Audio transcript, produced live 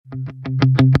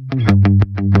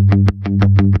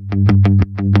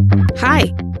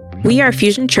We are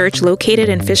Fusion Church located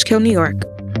in Fishkill, New York.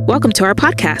 Welcome to our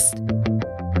podcast.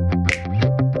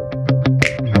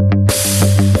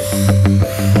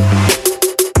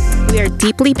 We are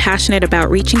deeply passionate about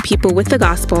reaching people with the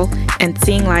gospel and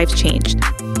seeing lives changed.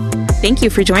 Thank you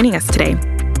for joining us today.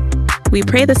 We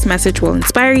pray this message will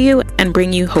inspire you and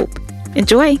bring you hope.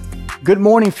 Enjoy. Good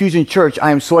morning, Fusion Church.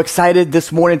 I am so excited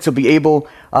this morning to be able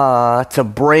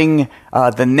to bring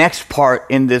the next part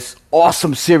in this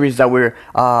awesome series that we're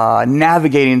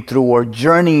navigating through or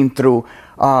journeying through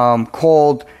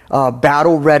called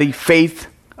Battle Ready Faith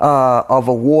of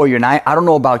a Warrior. And I don't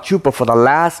know about you, but for the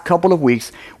last couple of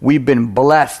weeks, we've been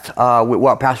blessed with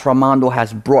what Pastor Armando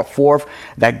has brought forth,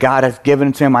 that God has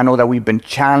given to him. I know that we've been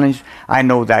challenged. I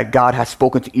know that God has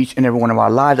spoken to each and every one of our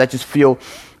lives. I just feel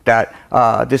that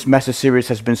this message series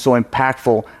has been so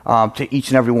impactful to each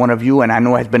and every one of you, and I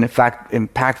know it has been in fact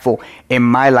impactful in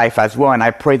my life as well. And I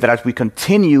pray that as we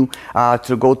continue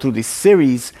to go through this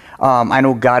series, I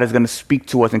know God is going to speak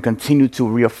to us and continue to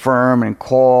reaffirm and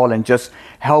call and just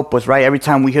help us, right? Every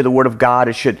time we hear the word of God,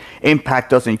 it should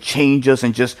impact us and change us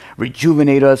and just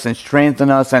rejuvenate us and strengthen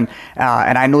us. And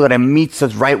I know that it meets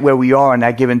us right where we are in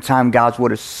that given time. God's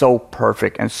word is so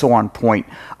perfect and so on point.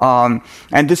 And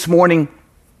this morning,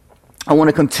 I want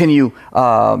to continue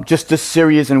just this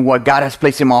series and what God has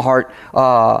placed in my heart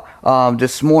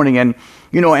this morning. And,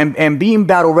 you know, and being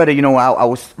battle ready, you know, I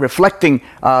was reflecting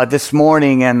this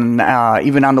morning and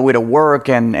even on the way to work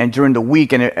and during the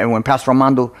week. And when Pastor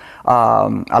Armando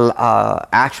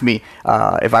asked me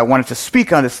if I wanted to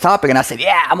speak on this topic, and I said,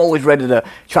 yeah, I'm always ready to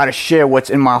try to share what's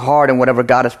in my heart and whatever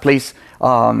God has placed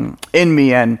in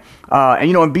me. And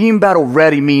you know, and being battle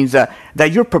ready means that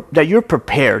you're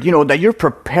prepared. You know, that you're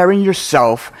preparing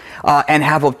yourself and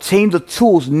have obtained the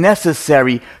tools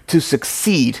necessary to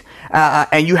succeed.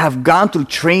 And you have gone through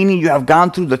training. You have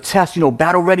gone through the test. You know,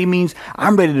 battle ready means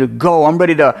I'm ready to go. I'm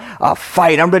ready to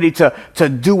fight. I'm ready to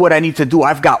do what I need to do.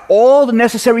 I've got all the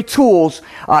necessary tools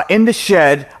in the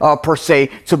shed per se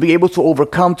to be able to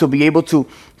overcome, to be able to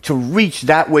reach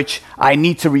that which I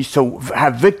need to reach, to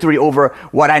have victory over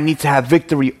what I need to have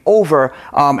victory over.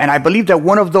 And I believe that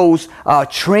one of those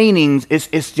trainings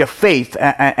is your faith.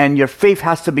 And your faith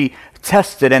has to be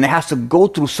tested, and it has to go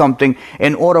through something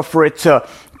in order for it to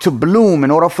bloom,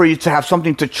 in order for you to have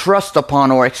something to trust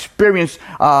upon or experience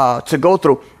to go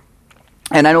through.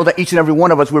 And I know that each and every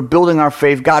one of us, we're building our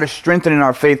faith. God is strengthening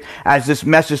our faith as this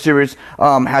message series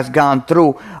has gone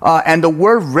through. And the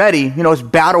word ready, you know, it's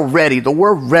battle ready. The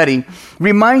word ready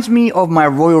reminds me of my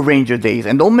Royal Ranger days.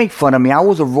 And don't make fun of me. I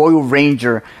was a Royal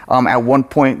Ranger at one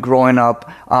point growing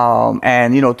up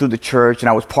and, you know, through the church. And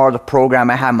I was part of the program.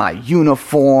 I had my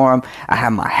uniform. I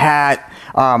had my hat.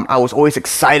 I was always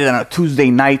excited on a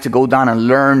Tuesday night to go down and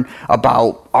learn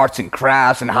about arts and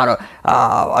crafts and how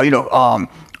to,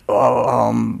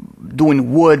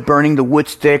 doing wood, burning the wood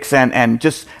sticks and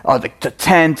just the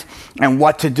tent and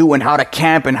what to do and how to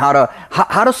camp and how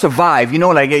to survive. You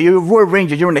know, like you're a Royal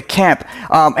Ranger, you're in the camp.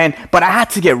 But I had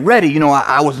to get ready. You know,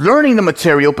 I was learning the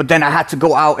material, but then I had to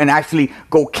go out and actually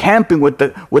go camping with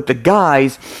the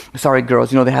guys. Sorry,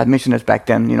 girls, you know, they had missionaries back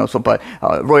then, you know, but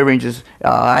Royal Rangers,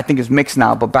 I think is mixed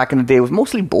now, but back in the day it was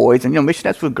mostly boys and, you know,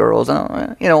 missionaries were girls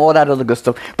and, you know, all that other good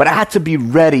stuff. But I had to be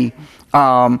ready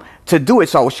to do it.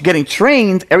 So I was getting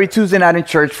trained every Tuesday night in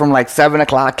church from like 7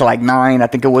 o'clock to like 9, I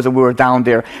think it was, and we were down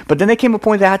there. But then there came a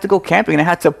point that I had to go camping and I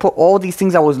had to put all these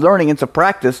things I was learning into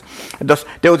practice.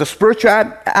 There was a spiritual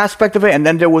aspect of it, and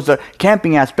then there was a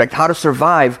camping aspect, how to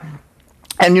survive.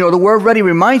 And, you know, the word ready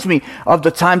reminds me of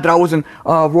the time that I was in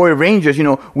Royal Rangers. You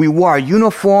know, we wore our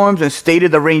uniforms and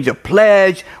stated the Ranger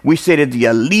pledge. We stated the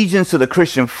allegiance to the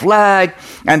Christian flag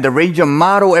and the Ranger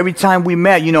motto every time we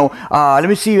met. You know, let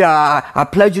me see, I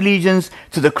pledge allegiance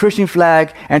to the Christian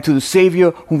flag and to the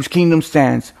Savior whose kingdom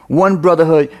stands. One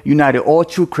brotherhood, united all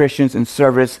true Christians in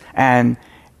service and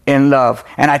in love.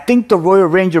 And I think the Royal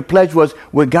Ranger pledge was,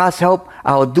 with God's help,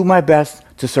 I will do my best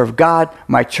to serve God,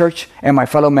 my church, and my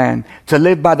fellow man, to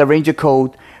live by the Ranger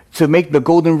code, to make the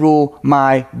golden rule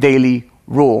my daily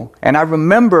rule. And I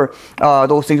remember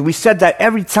those things. We said that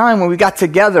every time when we got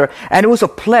together, and it was a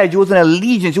pledge, it was an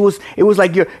allegiance. It was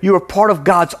like you were part of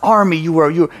God's army. You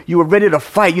were ready to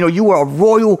fight. You know, you were a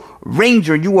Royal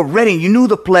Ranger. You were ready. You knew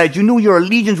the pledge. You knew your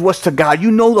allegiance was to God.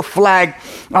 You know the flag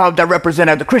that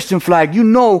represented the Christian flag. You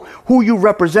know who you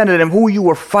represented and who you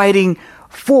were fighting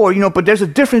for, but there's a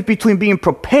difference between being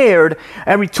prepared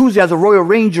every Tuesday as a Royal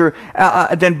Ranger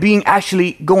than being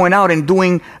actually going out and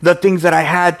doing the things that I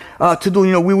had to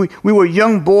do. We were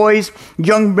young boys,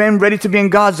 young men ready to be in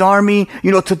God's army,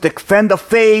 to defend the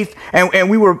faith, and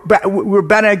we were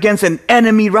battling against an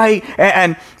enemy, right?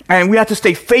 And we had to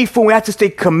stay faithful, we had to stay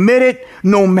committed,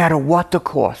 no matter what the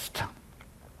cost.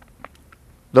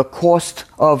 The cost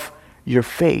of your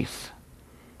faith.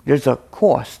 There's a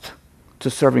cost to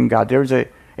serving God. There's a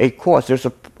cost. There's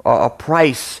a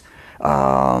price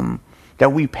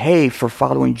that we pay for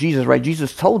following Jesus, right?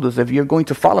 Jesus told us if you're going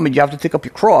to follow me, you have to take up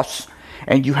your cross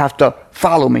and you have to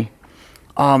follow me.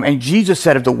 And Jesus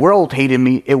said, if the world hated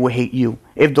me, it will hate you.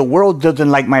 If the world doesn't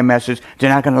like my message, they're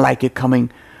not going to like it coming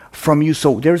from you.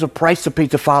 So there's a price to pay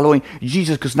to following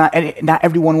Jesus, because not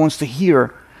everyone wants to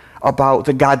hear about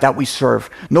the God that we serve.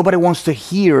 Nobody wants to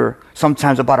hear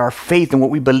sometimes about our faith and what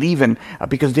we believe in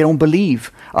because they don't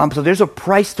believe. So there's a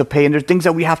price to pay, and there's things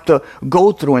that we have to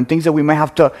go through and things that we might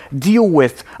have to deal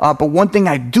with. But one thing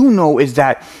I do know is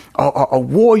that a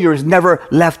warrior is never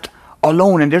left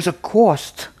alone, and there's a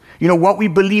cost. What we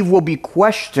believe will be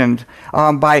questioned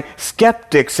by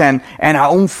skeptics and our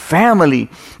own family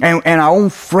and our own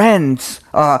friends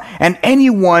and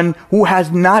anyone who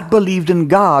has not believed in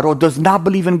God or does not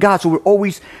believe in God. So we're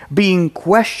always being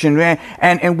questioned.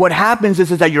 And what happens is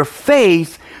that your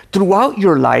faith throughout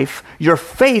your life, your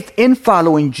faith in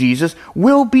following Jesus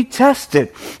will be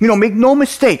tested. Make no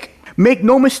mistake.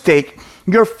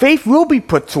 Your faith will be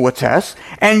put to a test,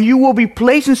 and you will be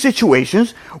placed in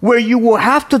situations where you will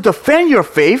have to defend your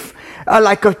faith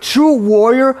like a true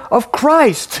warrior of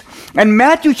Christ. And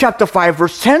Matthew chapter 5,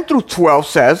 verse 10 through 12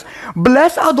 says,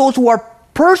 "Blessed are those who are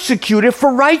persecuted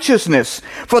for righteousness,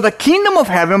 for the kingdom of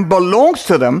heaven belongs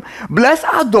to them. Blessed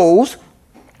are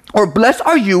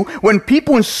you when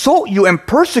people insult you and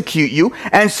persecute you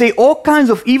and say all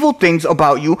kinds of evil things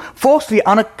about you falsely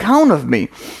on account of me.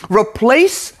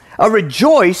 Rejoice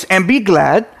and be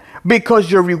glad, because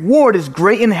your reward is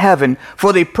great in heaven,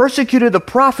 for they persecuted the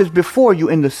prophets before you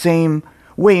in the same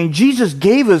way." And Jesus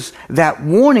gave us that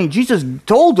warning. Jesus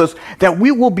told us that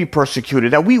we will be persecuted,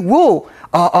 that we will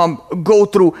go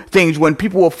through things when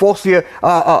people will falsely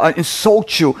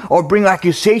insult you or bring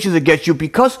accusations against you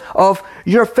because of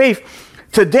your faith.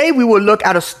 Today we will look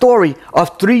at a story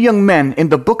of 3 young men in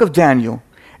the book of Daniel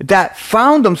that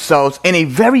found themselves in a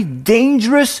very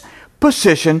dangerous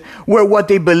position where what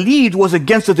they believed was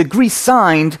against the decree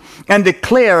signed and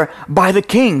declared by the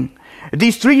king.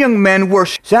 These 3 young men were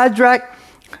Shadrach,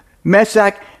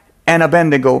 Meshach, and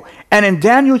Abednego. And in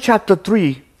Daniel chapter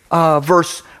 3,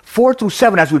 verse 4 through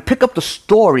 7, as we pick up the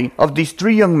story of these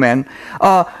 3 young men,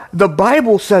 the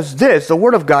Bible says this, the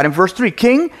word of God in verse 3,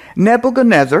 "King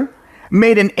Nebuchadnezzar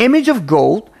made an image of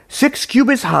gold, 6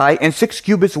 cubits high and 6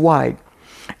 cubits wide,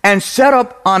 and set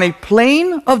up on a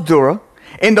plain of Dura,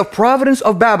 in the province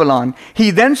of Babylon.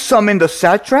 He then summoned the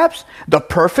satraps, the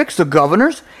prefects, the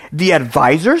governors, the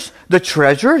advisors, the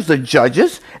treasurers, the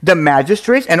judges, the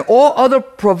magistrates, and all other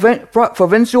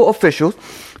provincial officials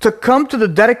to come to the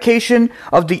dedication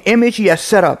of the image he has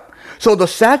set up. So the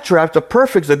satraps, the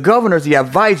prefects, the governors, the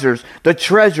advisors, the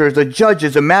treasurers, the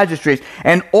judges, the magistrates,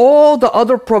 and all the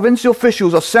other provincial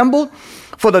officials assembled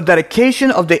for the dedication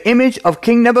of the image of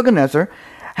King Nebuchadnezzar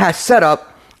has set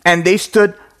up, and they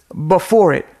stood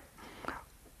before it.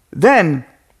 Then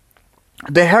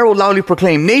the herald loudly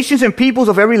proclaimed, "Nations and peoples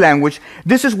of every language,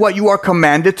 this is what you are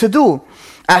commanded to do.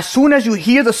 As soon as you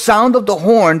hear the sound of the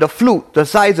horn, the flute, the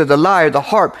zither, the lyre, the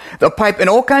harp, the pipe, and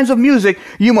all kinds of music,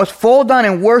 you must fall down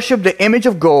and worship the image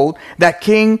of gold that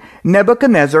King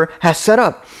Nebuchadnezzar has set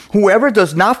up. Whoever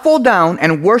does not fall down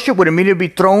and worship would immediately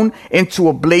be thrown into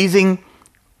a blazing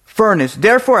furnace."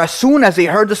 Therefore, as soon as they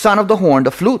heard the sound of the horn,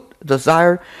 the flute, the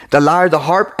zither, the lyre, the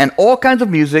harp, and all kinds of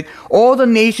music, all the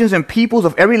nations and peoples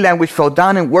of every language fell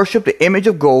down and worshipped the image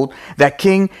of gold that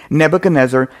King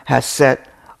Nebuchadnezzar has set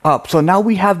up. So now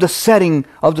we have the setting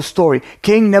of the story.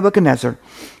 King Nebuchadnezzar,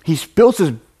 he builds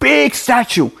this big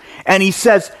statue, and he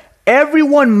says,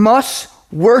 everyone must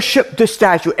worship the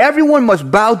statue. Everyone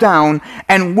must bow down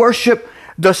and worship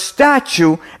the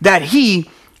statue that he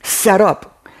set up.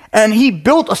 And he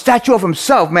built a statue of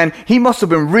himself, man. He must have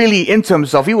been really into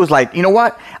himself. He was like, you know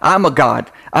what? I'm a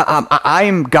god. I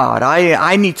am God.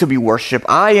 I need to be worshipped.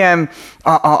 I am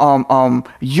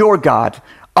your God.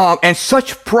 And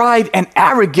such pride and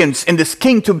arrogance in this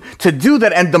king to do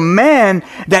that and demand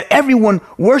that everyone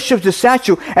worship the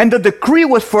statue. And the decree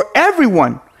was for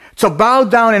everyone to bow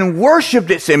down and worship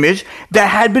this image that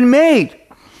had been made.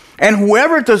 And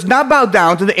whoever does not bow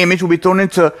down to the image will be thrown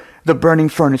into the burning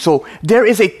furnace. So there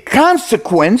is a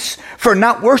consequence for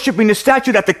not worshiping the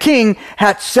statue that the king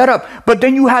had set up. But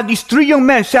then you have these three young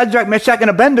men, Shadrach, Meshach, and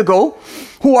Abednego,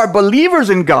 who are believers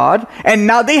in God, and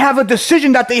now they have a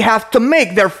decision that they have to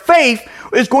make. Their faith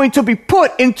is going to be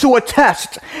put into a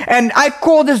test. And I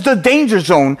call this the danger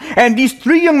zone. And these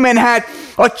three young men had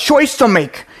a choice to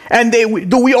make. And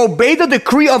do we obey the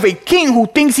decree of a king who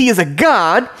thinks he is a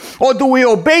god, or do we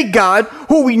obey God,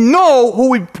 who we know, who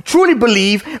we truly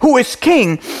believe, who is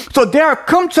king? So there are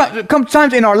come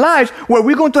times in our lives where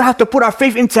we're going to have to put our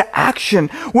faith into action,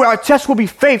 where our test will be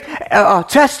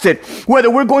tested, whether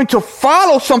we're going to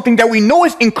follow something that we know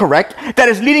is incorrect, that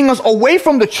is leading us away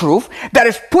from the truth, that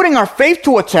is putting our faith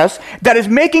to a test, that is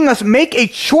making us make a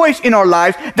choice in our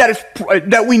lives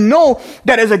that we know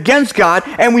that is against God,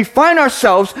 and we find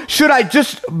ourselves, should I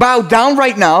just bow down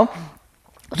right now?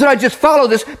 Should I just follow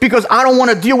this because I don't want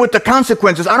to deal with the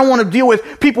consequences? I don't want to deal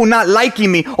with people not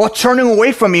liking me or turning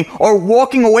away from me or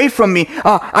walking away from me.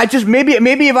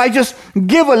 Maybe if I just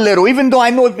give a little, even though I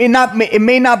know it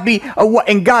may not be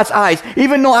in God's eyes,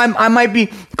 even though I might be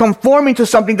conforming to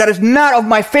something that is not of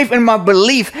my faith and my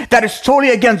belief, that is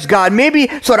totally against God. Maybe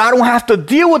so that I don't have to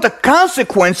deal with the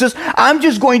consequences, I'm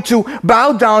just going to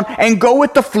bow down and go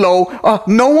with the flow.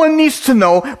 No one needs to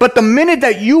know. But the minute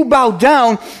that you bow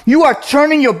down, you are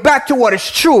turning your back to what is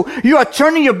true. You are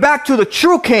turning your back to the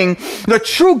true king, the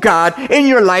true God in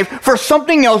your life for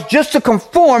something else, just to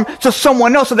conform to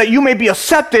someone else so that you may be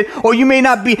accepted, or you may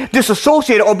not be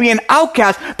disassociated or be an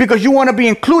outcast because you want to be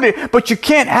included. But you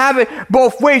can't have it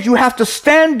both ways. You have to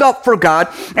stand up for God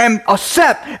and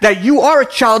accept that you are a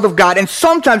child of God. And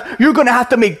sometimes you're going to have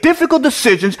to make difficult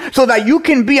decisions so that you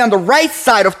can be on the right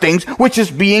side of things, which is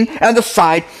being on the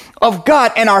side of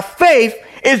God. And our faith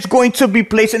is going to be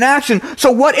placed in action.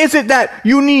 So what is it that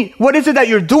you need? What is it that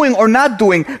you're doing or not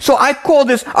doing? So I call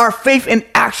this our faith in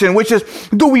action, which is,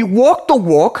 do we walk the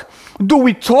walk? Do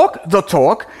we talk the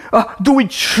talk? Do we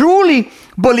truly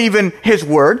believe in His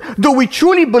word? Do we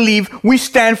truly believe we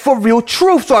stand for real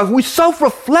truth? So if we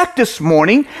self-reflect this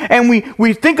morning and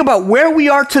we think about where we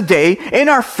are today in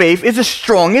our faith, is it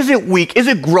strong? Is it weak? Is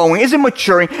it growing? Is it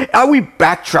maturing? Are we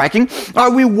backtracking?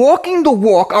 Are we walking the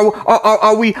walk?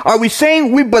 Are we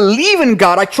saying we believe in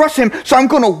God? I trust Him, so I'm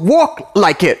going to walk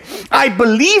like it. I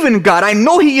believe in God. I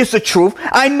know He is the truth.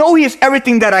 I know He is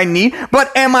everything that I need.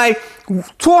 But am I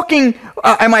talking,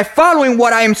 am I following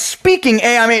what I am speaking?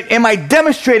 Am I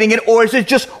demonstrating it, or is it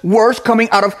just words coming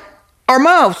out of our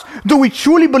mouths? Do we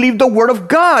truly believe the word of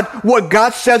God, what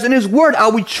God says in His word?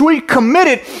 Are we truly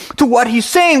committed to what He's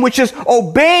saying, which is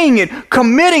obeying it,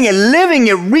 committing it, living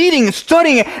it, reading it,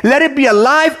 studying it? Let it be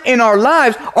alive in our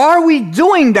lives. Are we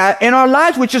doing that in our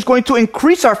lives, which is going to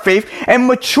increase our faith and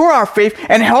mature our faith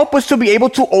and help us to be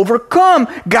able to overcome?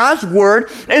 God's word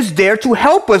is there to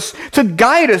help us, to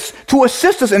guide us, to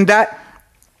assist us in that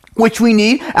which we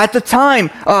need at the time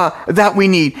that we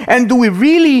need. And do we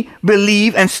really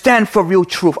believe and stand for real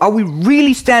truth? Are we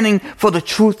really standing for the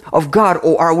truth of God,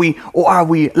 or are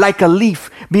we like a leaf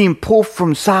being pulled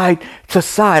from side to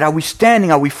side? Are we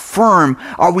standing? Are we firm?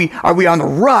 Are we on the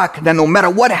rock that no matter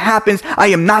what happens, I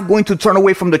am not going to turn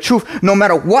away from the truth? No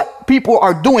matter what people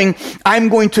are doing, I'm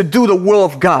going to do the will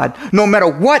of God. No matter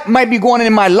what might be going on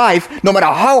in my life, no matter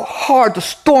how hard the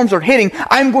storms are hitting,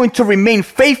 I'm going to remain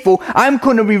faithful. I'm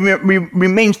going to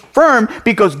remain firm,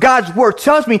 because God's word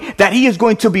tells me that He is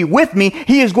going to be with me.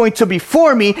 He is going to be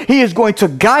for me. He is going to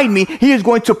guide me. He is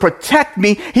going to protect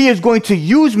me. He is going to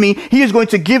use me. He is going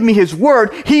to give me His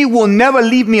word. He will never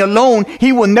leave me alone.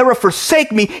 He will never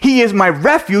forsake me. He is my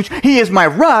refuge. He is my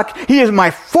rock. He is my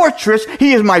fortress.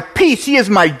 He is my peace. He is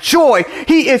my joy.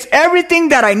 He is everything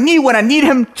that I need when I need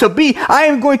Him to be. I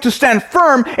am going to stand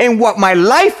firm in what my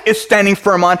life is standing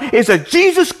firm on, is that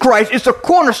Jesus Christ is the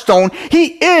cornerstone.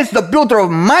 He is the builder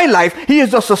of my life. He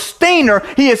is the sustainer.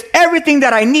 He is everything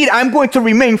that I need. I'm going to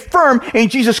remain firm in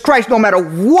Jesus Christ no matter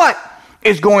what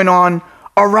is going on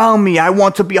around me. I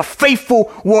want to be a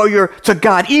faithful warrior to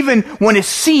God, even when it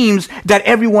seems that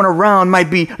everyone around might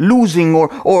be losing,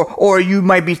 or you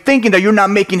might be thinking that you're not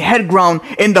making head ground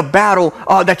in the battle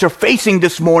that you're facing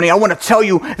this morning. I want to tell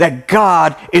you that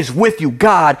God is with you.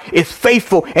 God is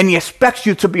faithful, and He expects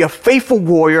you to be a faithful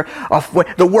warrior of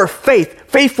the word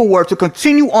faithful word, to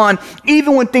continue on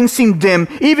even when things seem dim,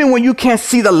 even when you can't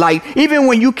see the light, even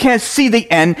when you can't see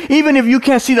the end, even if you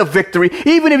can't see the victory,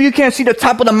 even if you can't see the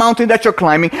top of the mountain that you're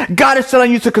climbing. God is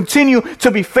telling you to continue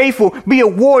to be faithful, be a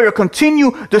warrior,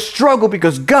 continue the struggle,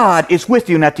 because God is with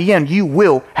you, and at the end you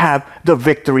will have the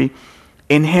victory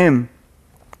in Him.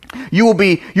 You'll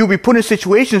be put in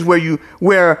situations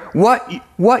where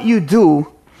what you do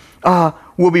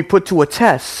will be put to a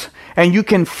test. and you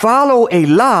can follow a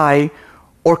lie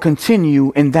or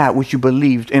continue in that which you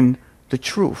believed in the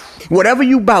truth. Whatever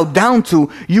you bow down to,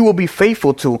 you will be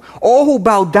faithful to. All who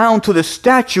bow down to the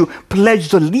statue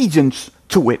pledged allegiance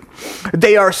to it.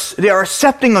 They are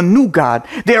accepting a new God.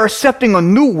 They are accepting a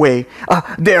new way.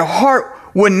 Their heart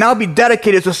will now be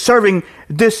dedicated to serving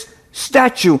this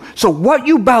statue. So what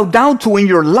you bow down to in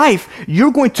your life,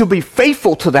 you're going to be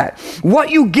faithful to that.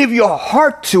 What you give your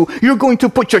heart to, you're going to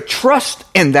put your trust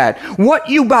in that. What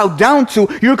you bow down to,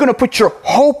 you're going to put your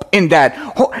hope in that.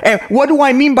 And what do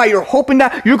I mean by your hope in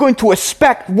that? You're going to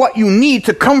expect what you need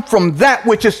to come from that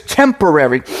which is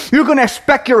temporary. You're going to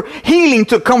expect your healing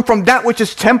to come from that which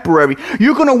is temporary.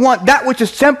 You're going to want that which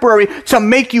is temporary to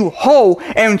make you whole.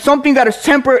 And something that is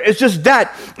temporary is just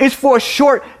that. It's for a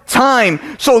short time.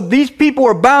 So these people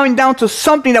were bowing down to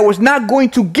something that was not going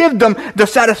to give them the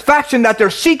satisfaction that they're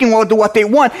seeking or what they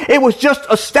want. It was just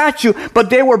a statue, but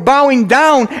they were bowing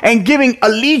down and giving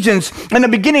allegiance. In the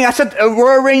beginning, I said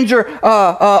Royal Ranger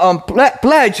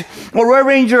pledge, or Royal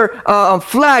Ranger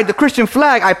flag, the Christian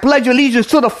flag. I pledge allegiance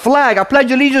to the flag. I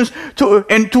pledge allegiance to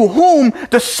whom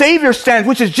the Savior stands,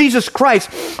 which is Jesus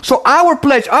Christ. So our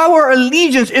pledge, our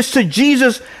allegiance is to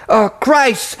Jesus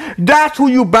Christ. That's who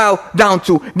you bow down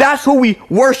to. That's who we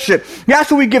worship. That's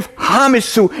who we give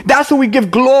homage to. That's who we give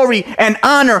glory and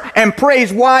honor and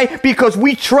praise. Why? Because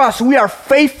we trust, we are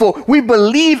faithful, we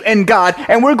believe in God,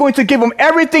 and we're going to give Him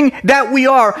everything that we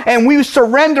are, and we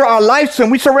surrender our lives to Him.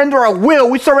 We surrender our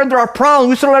will. We surrender our problems.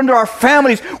 We surrender our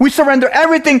families. We surrender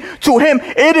everything to Him.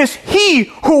 It is He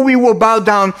who we will bow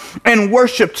down and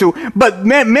worship to. But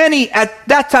many at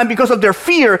that time, because of their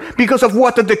fear, because of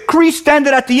what the decree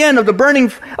standard at the end of the burning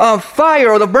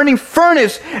fire or the burning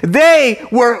furnace, they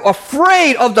were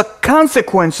afraid of the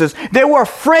consequences. They were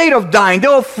afraid of dying. They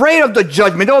were afraid of the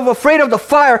judgment. They were afraid of the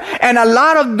fire. And a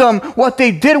lot of them, what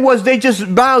they did was they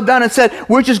just bowed down and said,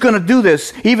 we're just going to do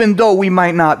this, even though we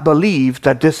might not believe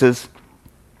that this is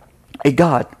a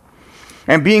God.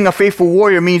 And being a faithful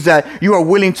warrior means that you are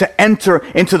willing to enter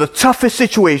into the toughest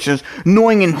situations,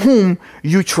 knowing in whom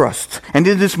you trust. And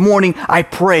this morning, I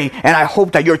pray and I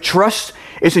hope that your trust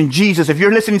is in Jesus. If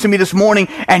you're listening to me this morning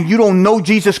and you don't know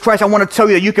Jesus Christ, I want to tell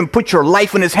you that you can put your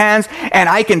life in His hands, and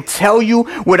I can tell you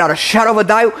without a shadow of a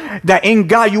doubt that in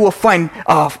God you will find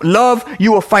love,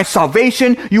 you will find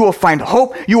salvation, you will find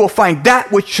hope, you will find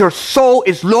that which your soul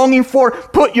is longing for.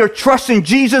 Put your trust in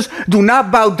Jesus. Do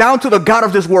not bow down to the God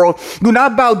of this world. Do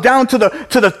not bow down to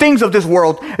the things of this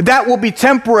world. That will be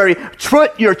temporary.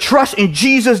 Put your trust in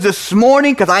Jesus this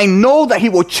morning, because I know that He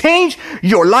will change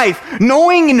your life.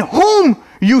 Knowing in whom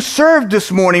you serve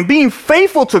this morning, being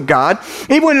faithful to God,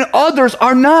 even when others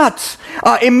are not.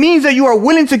 It means that you are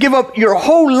willing to give up your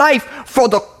whole life for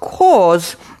the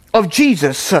cause of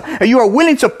Jesus. You are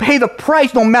willing to pay the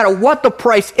price no matter what the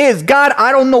price is. God,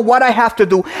 I don't know what I have to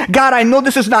do. God, I know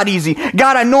this is not easy.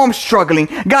 God, I know I'm struggling.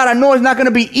 God, I know it's not going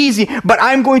to be easy, but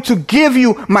I'm going to give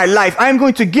you my life. I'm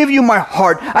going to give you my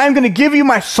heart. I'm going to give you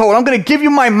my soul. I'm going to give you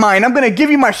my mind. I'm going to give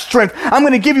you my strength. I'm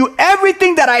going to give you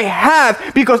everything that I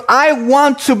have, because I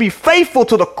want to be faithful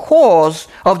to the cause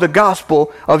of the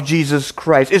gospel of Jesus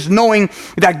Christ. It's knowing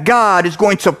that God is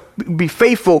going to be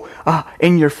faithful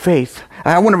in your faith.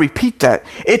 I want to repeat that.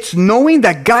 It's knowing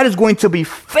that God is going to be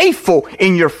faithful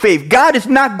in your faith. God is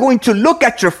not going to look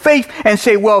at your faith and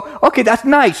say, well, okay, that's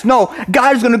nice. No,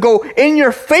 God is going to go, in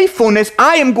your faithfulness,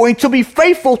 I am going to be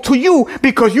faithful to you,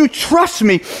 because you trust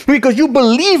me, because you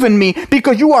believe in me,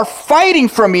 because you are fighting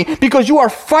for me, because you are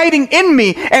fighting in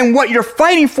me. And what you're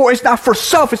fighting for is not for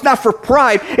self. It's not for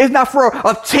pride. It's not for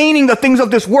obtaining the things of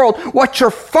this world. What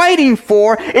you're fighting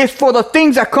for is for the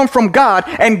things that come from God.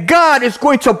 And God is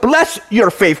going to bless your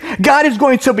faith. God is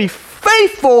going to be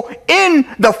faithful in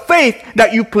the faith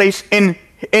that you place in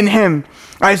Him.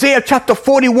 Isaiah chapter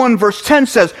 41 verse 10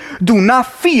 says, do not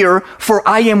fear, for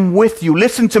I am with you.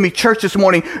 Listen to me, church, this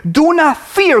morning. Do not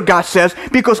fear, God says,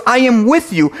 because I am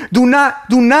with you. Do not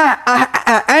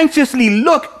anxiously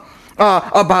look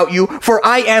about you, for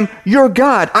I am your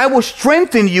God. I will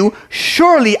strengthen you.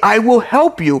 Surely I will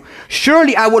help you.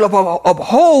 Surely I will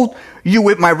uphold you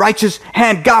with my righteous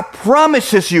hand. God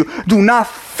promises you, do not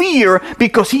fear,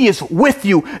 because He is with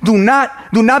you. Do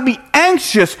not be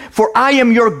anxious, for I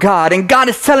am your God. And God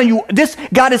is telling you this.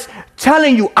 God is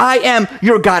telling you, I am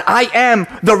your God. I am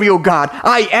the real God.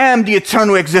 I am the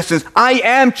eternal existence. I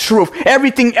am truth.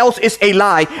 Everything else is a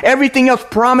lie. Everything else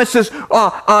promises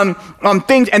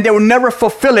things and they will never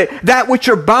fulfill it. That which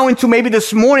you're bowing to maybe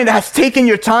this morning that has taken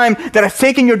your time, that has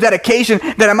taken your dedication,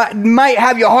 that might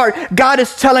have your heart, God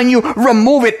is telling you,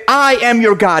 remove it. I am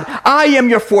your God. I am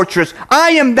your fortress.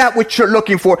 I am that which you're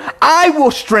looking for. I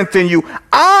will strengthen you.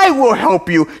 I will help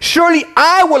you. Surely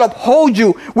I will uphold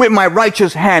you with my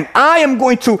righteous hand. I am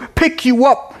going to pick you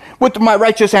up with my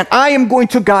righteous hand. I am going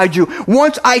to guide you.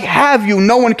 Once I have you,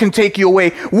 no one can take you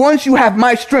away. Once you have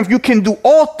my strength, you can do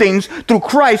all things through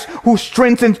Christ who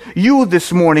strengthens you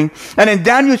this morning. And in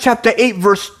Daniel chapter 3,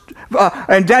 verse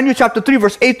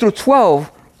 8 through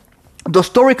 12, the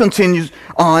story continues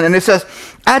on, and it says,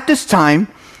 at this time,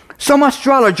 some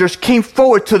astrologers came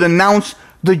forward to denounce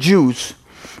the Jews.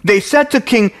 They said to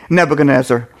King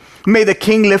Nebuchadnezzar, may the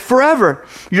king live forever.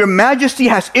 Your majesty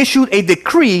has issued a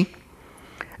decree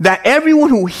that everyone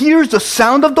who hears the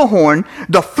sound of the horn,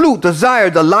 the flute, the lyre,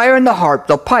 the lyre and the harp,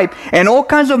 the pipe, and all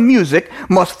kinds of music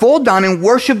must fall down and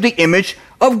worship the image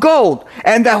of gold.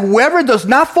 And that whoever does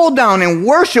not fall down and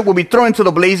worship will be thrown into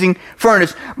the blazing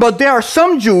furnace. But there are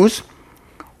some Jews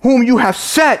whom you have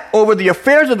set over the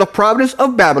affairs of the province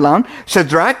of Babylon,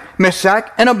 Shadrach,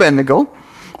 Meshach, and Abednego,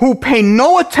 who pay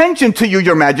no attention to you,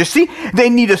 your majesty.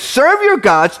 They neither serve your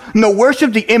gods nor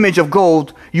worship the image of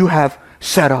gold you have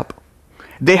set up.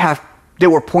 They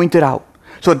were pointed out.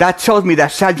 So that tells me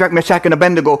that Shadrach, Meshach, and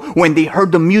Abednego, when they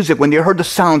heard the music, when they heard the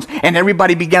sounds, and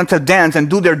everybody began to dance and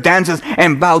do their dances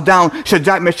and bow down,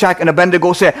 Shadrach, Meshach, and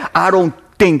Abednego said, I don't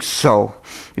think so.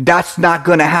 That's not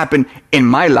going to happen in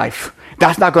my life.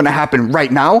 That's not going to happen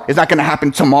right now. It's not going to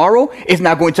happen tomorrow. It's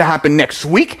not going to happen next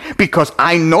week, because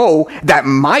I know that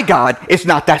my God is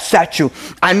not that statue.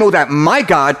 I know that my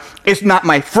God is not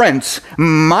my friends.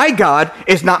 My God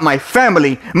is not my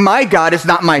family. My God is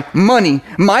not my money.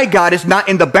 My God is not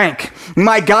in the bank.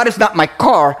 My God is not my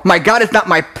car. My God is not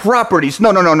my properties.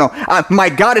 No. My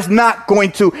God is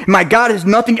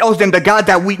nothing else than the God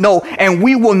that we know, and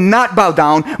we will not bow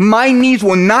down. My knees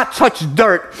will not touch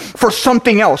dirt for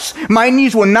something else. My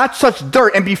knees will not touch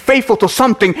dirt and be faithful to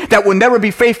something that will never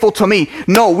be faithful to me.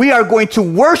 No, we are going to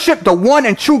worship the one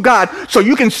and true God. So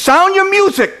you can sound your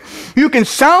music. You can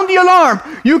sound the alarm.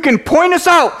 You can point us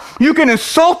out. You can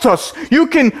insult us. You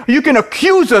can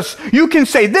accuse us. You can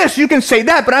say this. You can say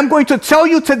that. But I'm going to tell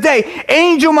you today,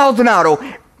 Angel Maldonado,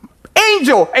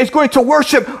 Angel is going to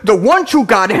worship the one true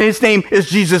God, and his name is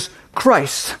Jesus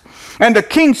Christ. And the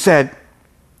king said,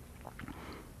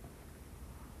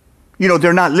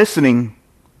 they're not listening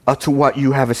to what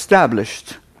you have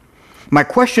established. My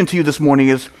question to you this morning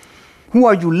is, who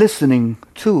are you listening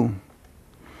to?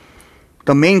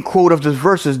 The main quote of this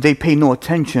verse is, they pay no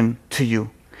attention to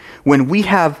you. When we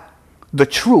have the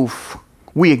truth,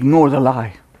 we ignore the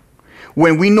lie.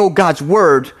 When we know God's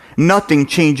word, nothing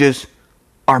changes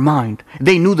our mind.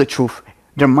 They knew the truth.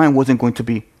 Their mind wasn't going to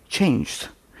be changed.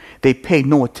 They paid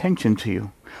no attention to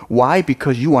you. Why?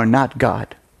 Because you are not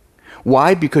God.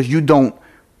 Why? Because you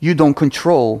don't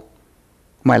control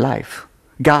my life.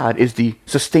 God is the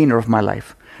sustainer of my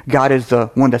life. God is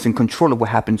the one that's in control of what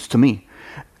happens to me.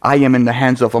 I am in the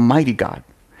hands of a mighty God.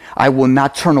 I will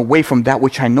not turn away from that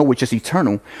which I know, which is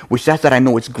eternal, which that's that I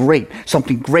know it's great,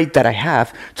 something great that I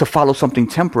have, to follow something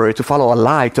temporary, to follow a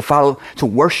lie, to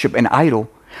worship an idol.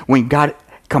 When God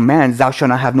commands, thou shalt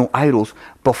not have no idols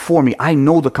before me. I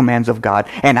know the commands of God,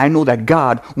 and I know that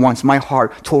God wants my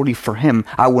heart totally for him.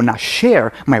 I will not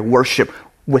share my worship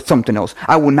with something else.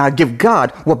 I will not give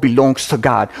God what belongs to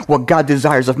God, what God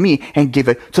desires of me, and give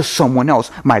it to someone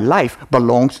else. My life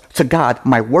belongs to God.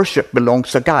 My worship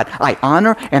belongs to God. I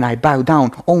honor and I bow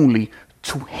down only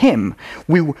to him.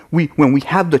 When we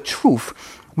have the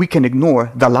truth, we can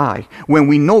ignore the lie. When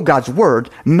we know God's word,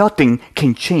 nothing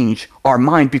can change our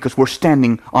mind, because we're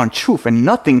standing on truth, and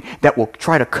nothing that will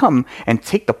try to come and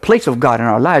take the place of God in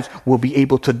our lives will be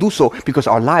able to do so, because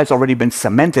our lives already been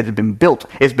cemented, it's been built,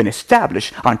 it's been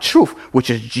established on truth, which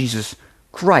is Jesus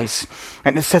Christ.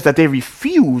 And it says that they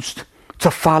refused to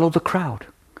follow the crowd.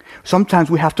 Sometimes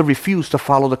we have to refuse to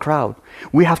follow the crowd.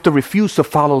 We have to refuse to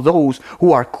follow those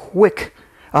who are quick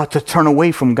to turn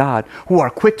away from God, who are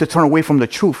quick to turn away from the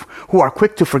truth, who are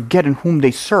quick to forget in whom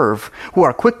they serve, who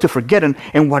are quick to forget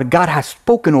in what God has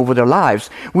spoken over their lives.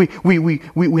 We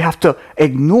have to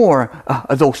ignore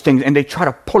those things, and they try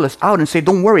to pull us out and say,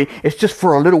 don't worry, it's just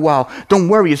for a little while. Don't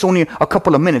worry, it's only a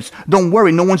couple of minutes. Don't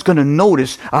worry, no one's going to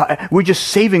notice. We're just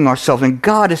saving ourselves. And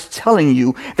God is telling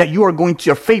you that your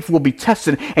faith will be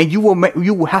tested, and you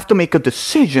will have to make a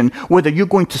decision whether you're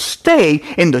going to stay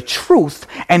in the truth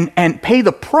and pay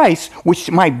the price, which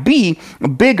might be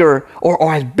bigger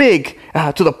or as big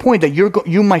to the point that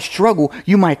you might struggle,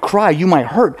 you might cry, you might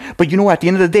hurt. But you know what? At the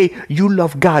end of the day, you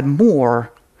love God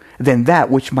more than that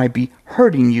which might be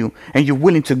hurting you. And you're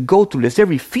willing to go through this. They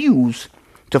refuse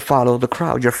to follow the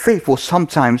crowd. Your faith will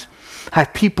sometimes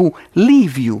have people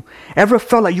leave you. Ever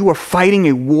felt like you were fighting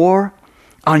a war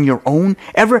on your own?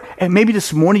 And maybe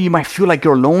this morning you might feel like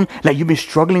you're alone, like you've been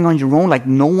struggling on your own, like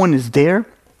no one is there.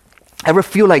 Ever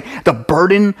feel like the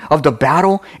burden of the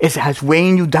battle has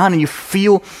weighing you down and you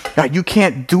feel that you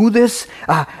can't do this?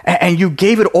 And you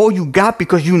gave it all you got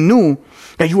because you knew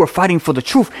that you were fighting for the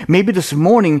truth. Maybe this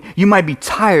morning you might be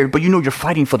tired, but you know you're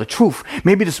fighting for the truth.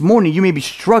 Maybe this morning you may be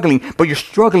struggling, but you're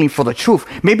struggling for the truth.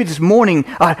 Maybe this morning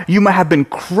you might have been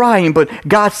crying, but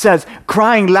God says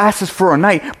crying lasts for a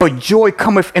night, but joy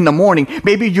cometh in the morning.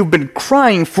 Maybe you've been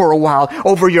crying for a while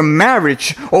over your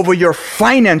marriage, over your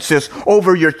finances,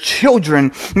 over your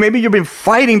children. Maybe you've been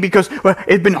fighting because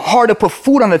it's been hard to put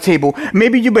food on the table.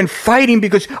 Maybe you've been fighting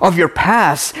because of your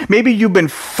past. Maybe you've been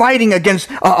fighting against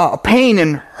pain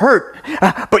and hurt,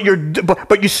 but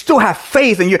you still have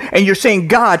faith, and you're saying,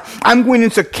 God, I'm going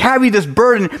to carry this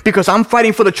burden because I'm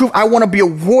fighting for the truth. I want to be a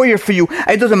warrior for you.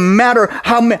 It doesn't matter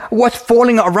what's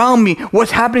falling around me,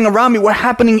 what's happening around me, what's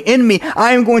happening in me.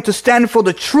 I am going to stand for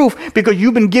the truth because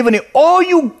you've been given it all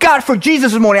you got for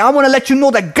Jesus this morning. I want to let you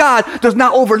know that God does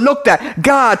not overlook that.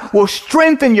 God will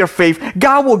strengthen your faith.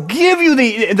 God will give you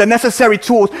the necessary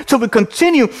tools to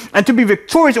continue and to be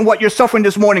victorious in what you're suffering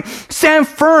this morning. Stand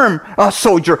firm,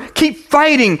 soldier. Keep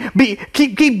fighting.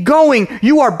 Keep going.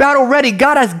 You are battle ready.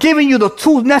 God has given you the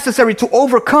tools necessary to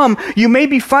overcome. You may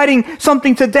be fighting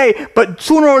something today, but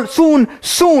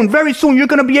very soon, you're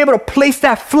going to be able to place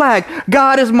that flag.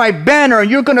 God is my banner, and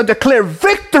you're going to declare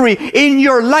victory in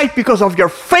your life because of your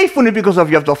faithfulness, because of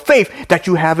the faith that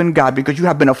you have in God, because you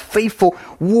have been a faithful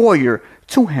warrior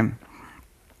to Him.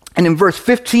 And in verse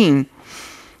 15,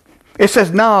 it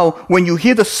says, now, when you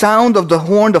hear the sound of the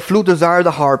horn, the flute, the lyre,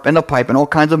 the harp, and the pipe, and all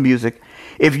kinds of music,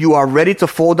 if you are ready to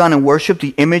fall down and worship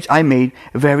the image I made,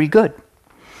 very good.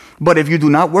 But if you do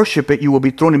not worship it, you will be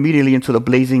thrown immediately into the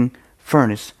blazing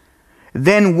furnace.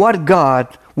 Then what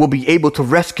God will be able to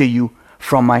rescue you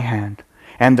from my hand?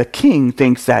 And the king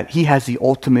thinks that he has the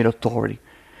ultimate authority.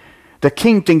 The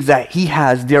king thinks that he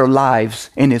has their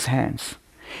lives in his hands.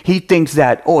 He thinks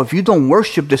that, if you don't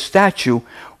worship the statue,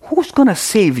 who's going to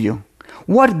save you?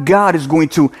 What God is going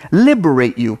to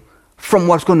liberate you from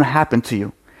what's going to happen to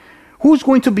you? Who's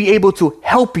going to be able to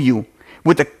help you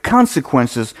with the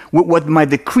consequences, with what my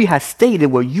decree has stated,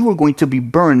 where you are going to be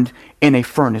burned in a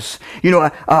furnace?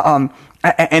 And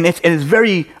it's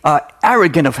very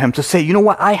arrogant of him to say, you know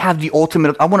what, I have the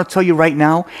ultimate. I want to tell you right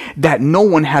now that no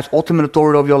one has ultimate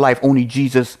authority over your life, only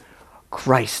Jesus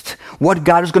Christ. What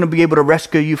God is going to be able to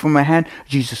rescue you from my hand?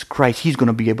 Jesus Christ. He's going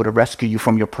to be able to rescue you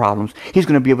from your problems. He's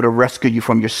going to be able to rescue you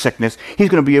from your sickness. He's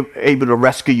going to be able to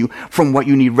rescue you from what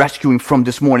you need rescuing from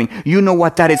this morning. You know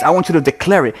what that is. I want you to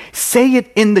declare it. Say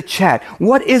it in the chat.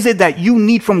 What is it that you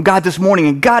need from God this morning?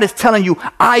 And God is telling you,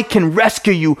 I can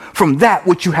rescue you from that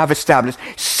which you have established.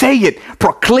 Say it,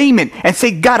 proclaim it, and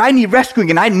say, God, I need rescuing,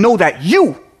 and I know that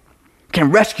you can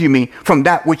rescue me from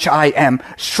that which I am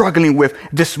struggling with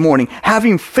this morning.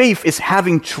 Having faith is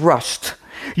having trust.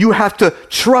 You have to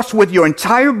trust with your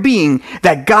entire being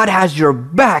that God has your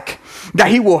back,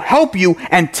 that He will help you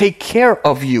and take care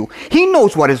of you. He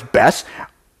knows what is best,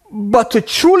 but to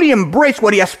truly embrace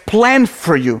what He has planned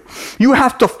for you, you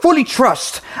have to fully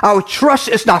trust. Our trust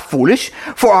is not foolish,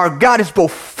 for our God is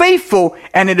both faithful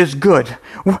and it is good.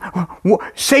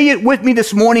 Say it with me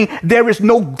this morning. There is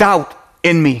no doubt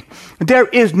in me. There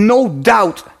is no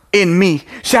doubt in me.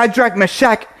 Shadrach,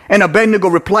 Meshach, and Abednego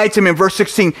replied to him in verse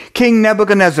 16, King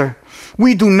Nebuchadnezzar,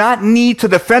 we do not need to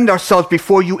defend ourselves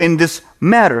before you in this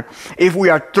matter. If we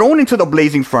are thrown into the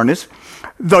blazing furnace,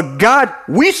 the God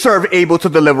we serve able to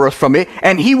deliver us from it,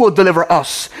 and He will deliver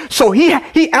us. So he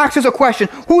asks us a question: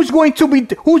 who's going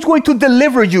to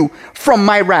deliver you from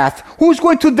my wrath? Who's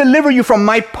going to deliver you from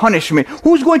my punishment?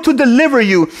 Who's going to deliver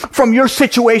you from your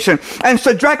situation? And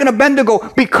Shadrach and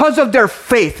Abednego, because of their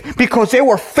faith, because they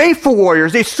were faithful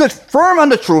warriors, they stood firm on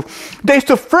the truth. They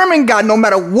stood firm in God, no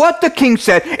matter what the king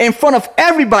said, in front of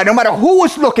everybody, no matter who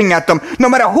was looking at them, no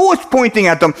matter who was pointing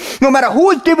at them, no matter who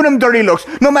was giving them dirty looks,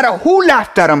 no matter who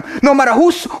laughed at them, no matter who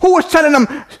was telling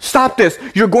them, stop this,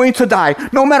 you're going to die,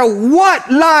 no matter what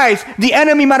lies the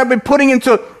enemy might have been putting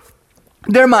into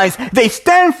their minds. They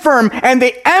stand firm and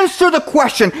they answer the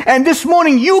question. And this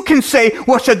morning you can say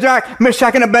what Shadrach,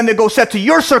 Meshach, and Abednego said to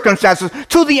your circumstances,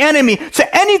 to the enemy,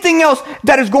 to anything else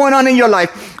that is going on in your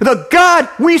life. The God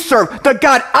we serve, the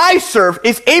God I serve,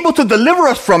 is able to deliver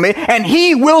us from it, and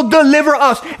he will deliver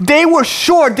us. They were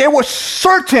sure, they were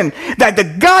certain that the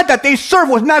God that they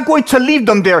served was not going to leave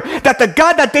them there, that the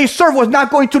God that they served was not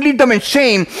going to leave them in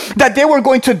shame, that they were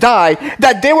going to die,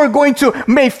 that they were going to be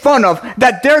made fun of,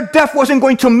 that their death wasn't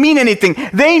going to mean anything.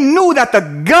 They knew that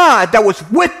the God that was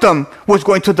with them was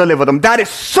going to deliver them. That is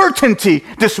certainty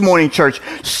this morning, church.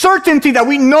 Certainty that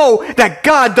we know that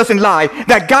God doesn't lie,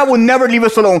 that God will never leave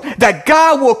us alone, that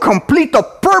God will complete the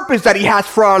purpose that he has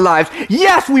for our lives.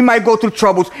 Yes, we might go through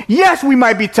troubles. Yes, we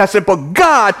might be tested, but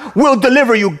God will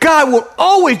deliver you. God will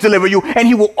always deliver you, and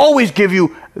he will always give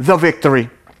you the victory.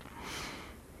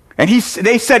 And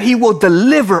they said he will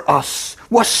deliver us.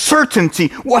 What certainty,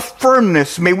 what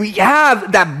firmness. May we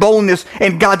have that boldness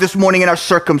in God this morning in our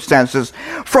circumstances.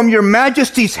 From your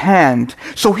majesty's hand.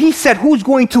 So he said, who's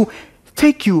going to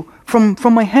take you from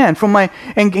my hand, from my,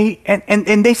 and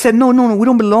they said, no, we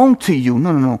don't belong to you.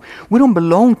 No. We don't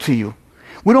belong to you.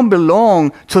 We don't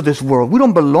belong to this world. We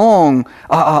don't belong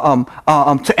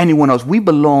to anyone else. We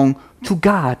belong to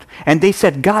God. And they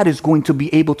said, God is going to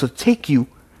be able to take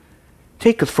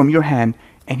us from your hand,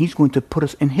 and he's going to put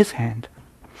us in his hand.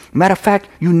 Matter of fact,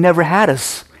 you never had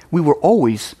us. We were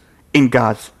always in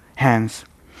God's hands.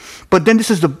 But then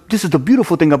this is the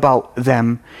beautiful thing about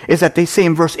them, is that they say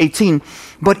in verse 18,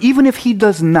 but even if he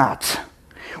does not,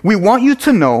 we want you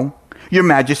to know, your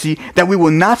majesty, that we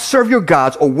will not serve your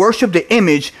gods or worship the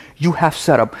image you have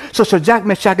set up. So Shadrach,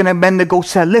 Meshach, and Abednego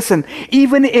said, listen,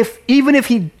 even if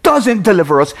he doesn't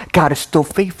deliver us, God is still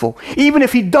faithful. Even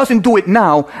if he doesn't do it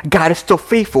now, God is still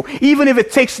faithful. Even if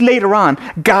it takes later on,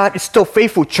 God is still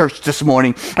faithful, church, this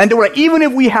morning. And they were like, even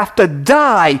if we have to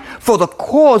die for the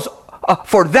cause,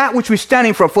 for that which we're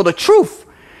standing for the truth,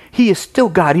 he is still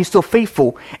God. He's still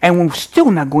faithful. And we're still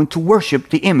not going to worship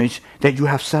the image that you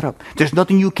have set up. There's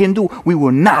nothing you can do. We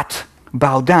will not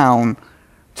bow down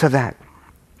to that.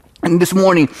 And this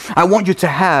morning, I want you to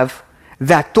have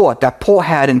that thought that Paul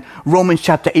had in Romans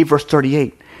chapter 8, verse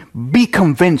 38. Be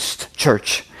convinced,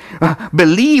 church.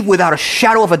 Believe without a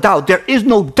shadow of a doubt. There is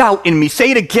no doubt in me.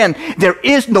 Say it again. There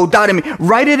is no doubt in me.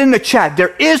 Write it in the chat.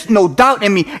 There is no doubt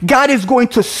in me. God is going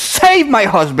to save my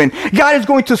husband. God is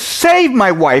going to save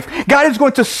my wife. God is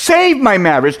going to save my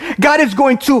marriage. God is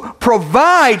going to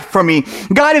provide for me.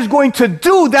 God is going to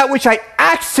do that which I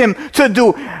asked him to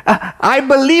do. I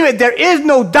believe it. There is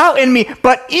no doubt in me.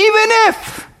 But even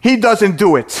if he doesn't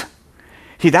do it,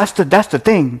 see, that's the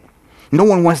thing. No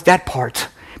one wants that part.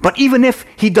 But even if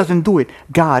he doesn't do it,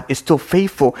 God is still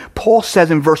faithful. Paul says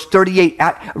in verse 38,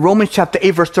 at Romans chapter 8,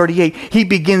 verse 38, he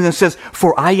begins and says,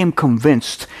 for I am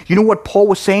convinced. You know what Paul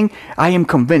was saying? I am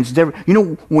convinced.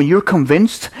 When you're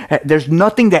convinced, there's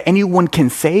nothing that anyone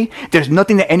can say. There's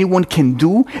nothing that anyone can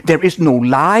do. There is no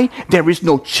lie. There is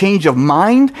no change of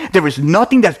mind. There is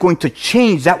nothing that's going to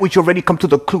change that which you already come to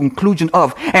the conclusion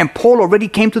of. And Paul already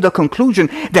came to the conclusion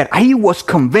that he was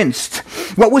convinced.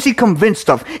 What was he convinced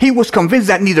of? He was convinced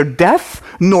that neither death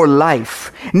nor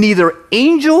life, neither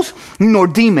angels nor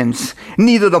demons,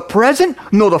 neither the present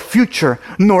nor the future,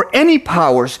 nor any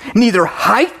powers, neither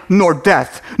height nor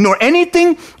depth, nor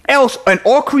anything else in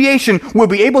all creation will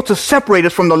be able to separate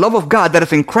us from the love of God that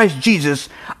is in Christ Jesus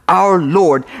our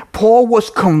Lord. Paul was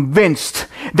convinced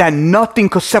that nothing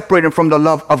could separate him from the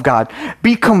love of God.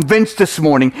 Be convinced this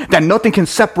morning that nothing can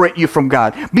separate you from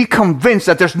God. Be convinced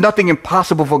that there's nothing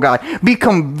impossible for God. Be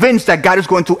convinced that God is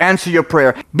going to answer your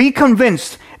prayer. Be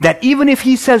convinced that even if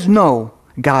he says no,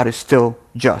 God is still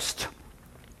just.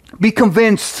 Be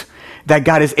convinced that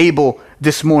God is able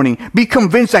this morning. Be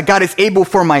convinced that God is able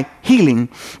for my healing.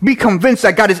 Be convinced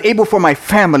that God is able for my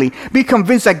family. Be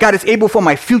convinced that God is able for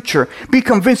my future. Be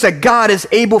convinced that God is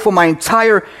able for my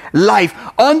entire life.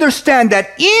 Understand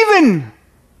that even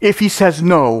if he says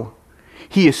no,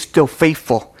 he is still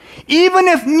faithful. Even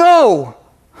if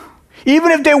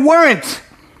they weren't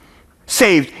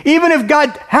saved, even if God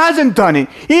hasn't done it,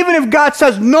 even if God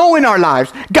says no in our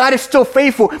lives, God is still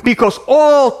faithful because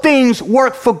all things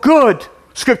work for good.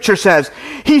 Scripture says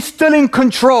he's still in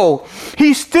control.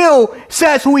 He still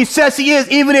says who he says he is,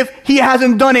 even if he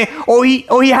hasn't done it, or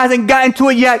he hasn't gotten to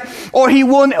it yet, or he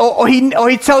won't, or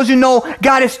he tells you no.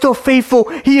 God is still faithful.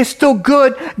 He is still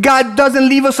good. God doesn't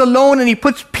leave us alone, and he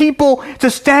puts people to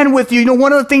stand with you. You know,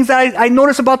 one of the things that I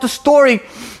noticed about the story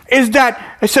is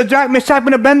that Shadrach, Meshach,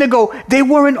 and Abednego, they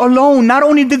weren't alone. Not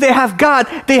only did they have God,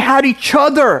 they had each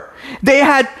other. They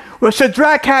had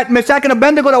Shadrach had Meshach and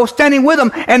Abednego that was standing with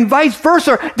them, and vice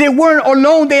versa. They weren't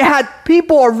alone. They had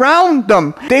people around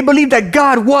them. They believed that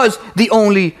God was the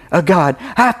only God.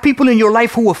 Have people in your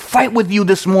life who will fight with you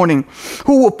this morning,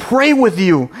 who will pray with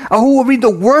you, who will read the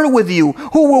word with you,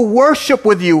 who will worship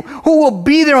with you, who will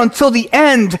be there until the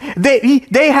end.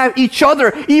 They have each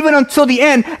other even until the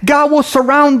end. God will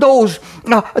surround those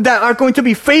that are going to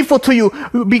be faithful to you.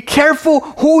 Be careful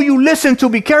who you listen to.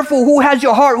 Be careful who has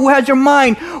your heart, who has your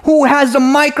mind, who has the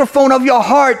microphone of your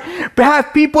heart.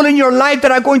 Have people in your life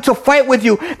that are going to fight with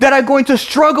you, that are going to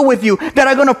struggle with you, that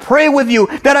are going to pray with you,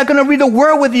 that are going to read the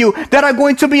word with you, that are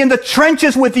going to be in the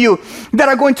trenches with you, that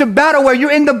are going to battle where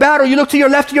you're in the battle. You look to your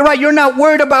left, to your right. You're not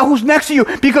worried about who's next to you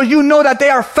because you know that they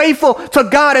are faithful to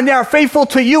God and they are faithful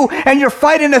to you, and you're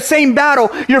fighting the same battle.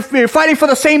 You're fighting for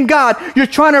the same God. You're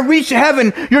trying to reach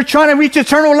heaven. You're trying to reach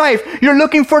eternal life. You're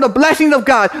looking for the blessings of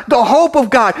God, the hope of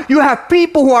God. You have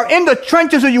people who are in the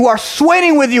trenches with you, who are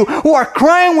sweating with you, who are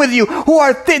crying with you, who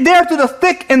are there through the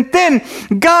thick and thin.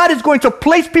 God is going to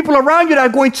place people around you that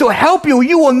are going to help you.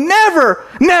 You will never,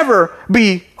 never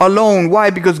be alone. Why?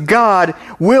 Because God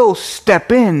will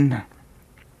step in.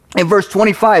 In verse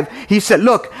 25, he said,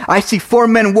 look, I see 4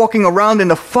 men walking around in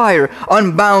the fire,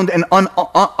 unbound and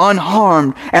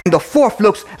unharmed, and the fourth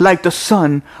looks like the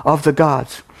son of the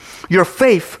gods. Your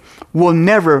faith will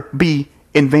never be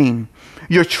in vain.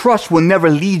 Your trust will never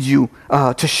lead you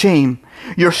to shame.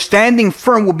 Your standing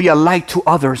firm will be a light to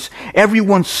others.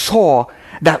 Everyone saw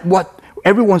that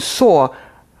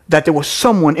there was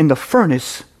someone in the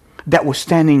furnace that was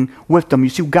standing with them.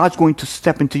 You see, God's going to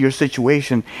step into your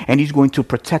situation, and he's going to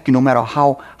protect you no matter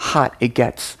how hot it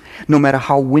gets, no matter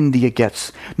how windy it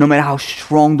gets, no matter how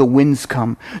strong the winds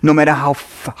come, no matter how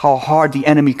hard the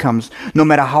enemy comes, no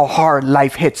matter how hard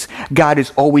life hits. God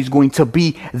is always going to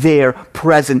be there,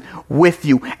 present with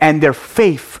you. And their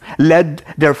faith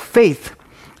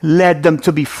led them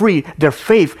to be free. Their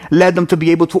faith led them to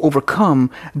be able to overcome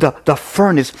the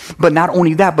furnace. But not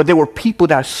only that, but there were people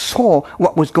that saw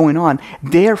what was going on.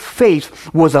 Their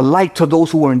faith was a light to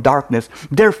those who were in darkness.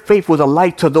 Their faith was a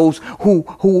light to those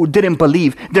who didn't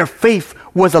believe. Their faith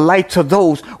was a light to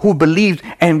those who believed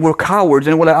and were cowards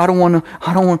and were like, I don't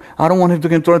want him to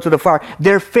get thrown into the fire.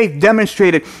 Their faith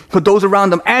demonstrated to those around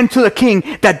them and to the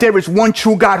king that there is one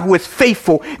true God who is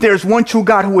faithful. There is one true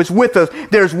God who is with us.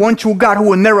 There is one true God who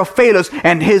will never fail us,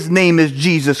 and his name is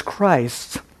Jesus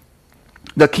Christ.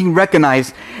 The king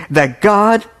recognized that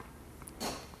God,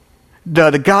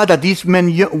 the God that these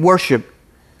men worship,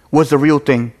 was the real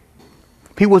thing.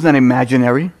 He wasn't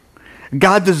imaginary.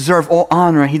 God deserves all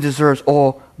honor and he deserves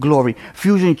all glory.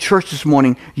 Fusion Church this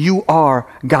morning, you are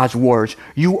God's words.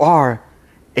 You are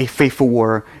a faithful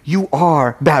warrior. You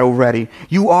are battle ready.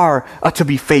 You are to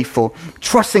be faithful.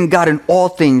 Trusting God in all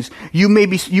things. You may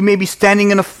be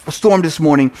standing in a storm this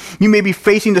morning. You may be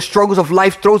facing the struggles of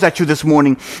life throws at you this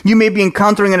morning. You may be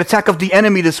encountering an attack of the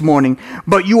enemy this morning.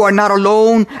 But you are not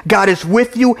alone. God is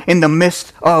with you in the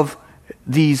midst of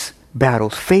these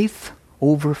battles. Faith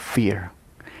over fear.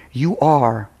 You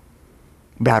are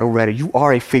battle ready. You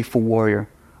are a faithful warrior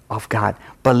of God.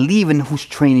 Believe in who's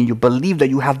training you. Believe that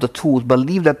you have the tools.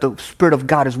 Believe that the Spirit of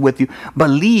God is with you.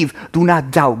 Believe, do not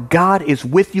doubt. God is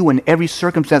with you in every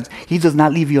circumstance. He does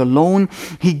not leave you alone.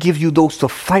 He gives you those to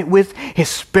fight with. His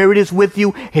Spirit is with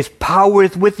you. His power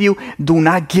is with you. Do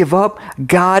not give up.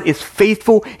 God is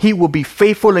faithful. He will be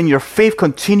faithful, and your faith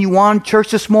continue on.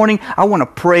 Church, this morning, I want to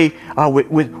pray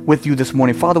with you this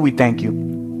morning. Father, we thank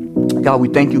you. God, we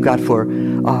thank you, God, for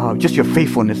just your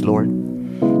faithfulness, Lord.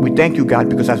 We thank you, God,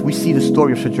 because as we see the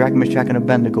story of Shadrach, Meshach, and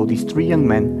Abednego, these 3 young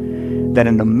men that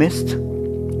in the midst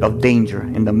of danger,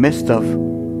 in the midst of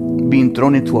being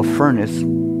thrown into a furnace,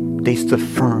 they stood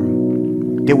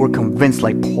firm. They were convinced,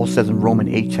 like Paul says in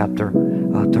Romans 8, chapter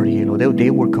 38, Lord.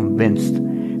 They were convinced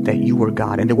that you were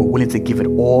God, and they were willing to give it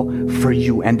all for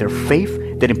you. And their faith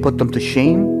didn't put them to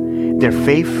shame. Their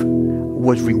faith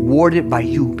was rewarded by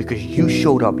you because you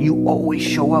showed up. You always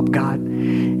show up, God,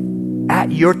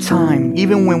 at your time.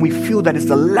 Even when we feel that it's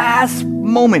the last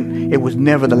moment, it was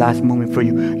never the last moment for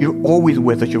you. You're always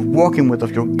with us. You're walking with us.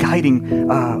 You're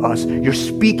guiding us. You're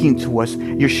speaking to us.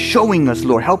 You're showing us,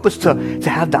 Lord. Help us to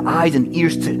have the eyes and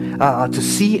ears to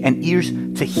see and ears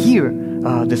to hear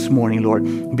this morning,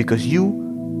 Lord, because you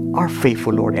are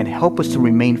faithful, Lord, and help us to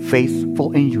remain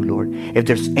faithful in you, Lord. If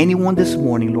there's anyone this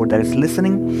morning, Lord, that is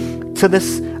listening to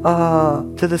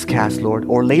this cast, Lord,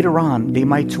 or later on they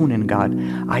might tune in, God,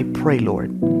 I pray,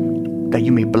 Lord, that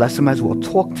you may bless them as well.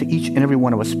 Talk to each and every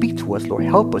one of us. Speak to us, Lord.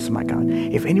 Help us, my God.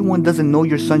 If anyone doesn't know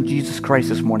your Son, Jesus Christ,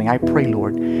 this morning, I pray,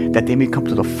 Lord, that they may come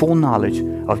to the full knowledge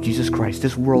of Jesus Christ.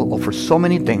 This world offers so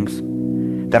many things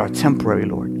that are temporary,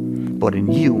 Lord. but in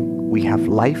you we have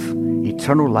life,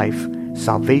 eternal life,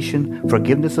 salvation,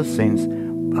 forgiveness of sins,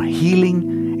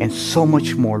 healing, and so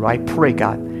much more. Lord, I pray,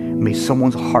 God, may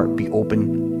someone's heart be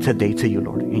open today to you,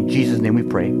 Lord. In Jesus' name we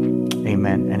pray.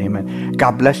 Amen and amen.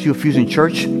 God bless you, Fusion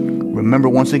Church. Remember,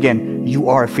 once again, you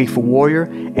are a faithful warrior,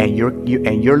 and your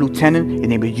lieutenant, in the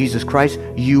name of Jesus Christ,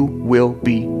 you will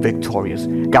be victorious.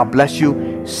 God bless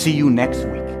you. See you next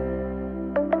week.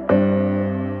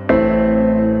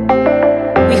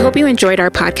 We hope you enjoyed our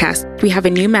podcast. We have a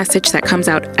new message that comes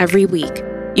out every week.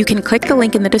 You can click the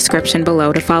link in the description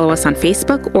below to follow us on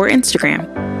Facebook or Instagram,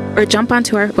 or jump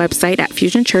onto our website at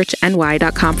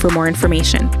fusionchurchny.com for more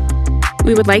information.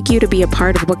 We would like you to be a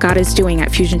part of what God is doing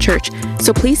at Fusion Church,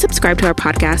 so please subscribe to our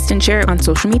podcast and share it on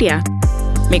social media.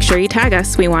 Make sure you tag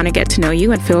us. We want to get to know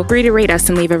you, and feel free to rate us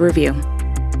and leave a review.